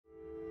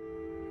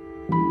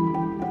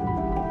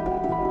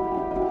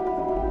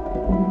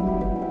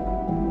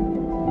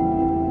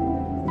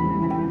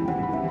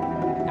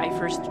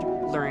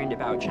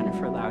learned about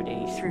Jennifer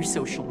Laude through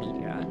social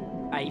media.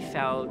 I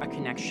felt a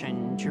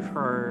connection to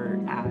her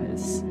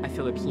as a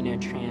Filipina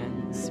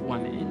trans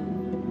woman.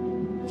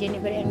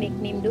 Jennifer ang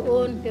nickname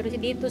doon, pero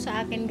dito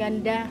sa akin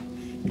ganda.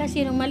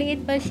 Kasi nung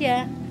maliit pa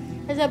siya,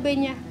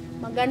 sabi niya,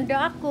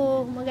 maganda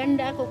ako.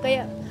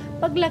 Kaya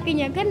paglaki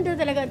niya, ganda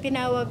talaga ang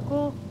tinawag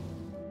ko.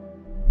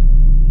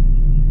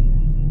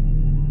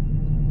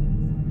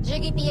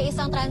 Jirgie,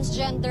 isang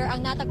transgender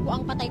ang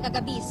natagpuang patay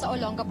kagabi sa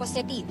Olongapo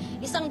City.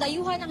 Isang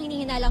dayuhan ang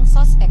hinihinalang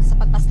suspect sa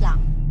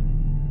pagpaslang.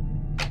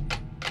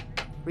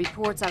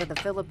 Reports out of the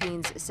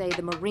Philippines say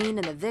the Marine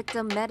and the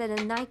victim met at a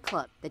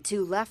nightclub. The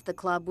two left the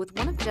club with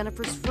one of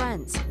Jennifer's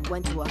friends and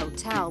went to a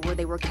hotel where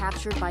they were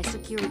captured by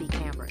security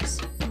cameras.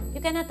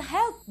 You cannot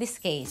help this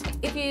case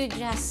if you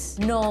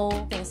just know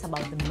things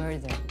about the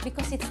murder,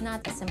 because it's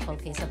not a simple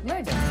case of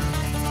murder.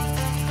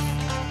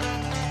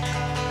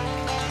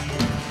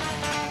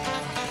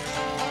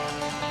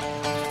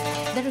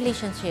 The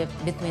relationship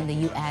between the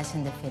U.S.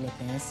 and the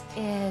Philippines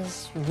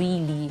is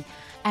really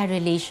a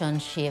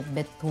relationship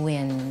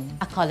between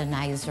a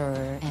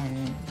colonizer and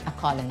a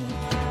colony.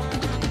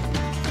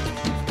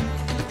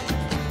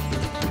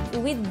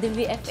 With the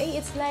VFA,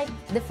 it's like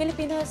the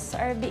Filipinos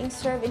are being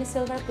served in a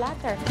silver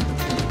platter.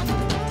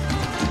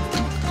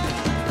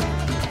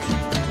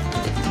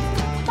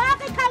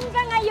 Bakit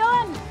hanggang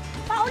ngayon?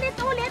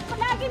 Paulit-ulit,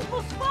 palaging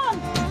postpone.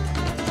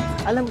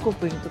 Alam ko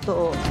po yung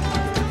totoo.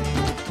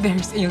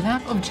 There's a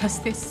lack of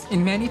justice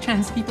in many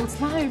trans people's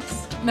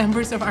lives.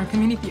 Members of our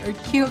community are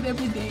killed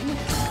every day.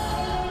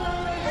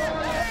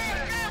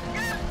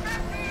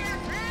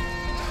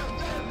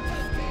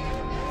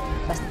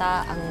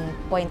 Basta ang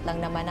point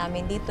lang naman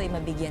namin dito ay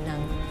mabigyan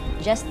ng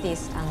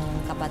justice ang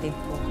kapatid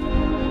ko.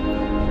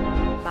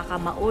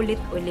 Baka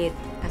maulit-ulit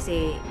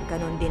kasi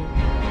ganun din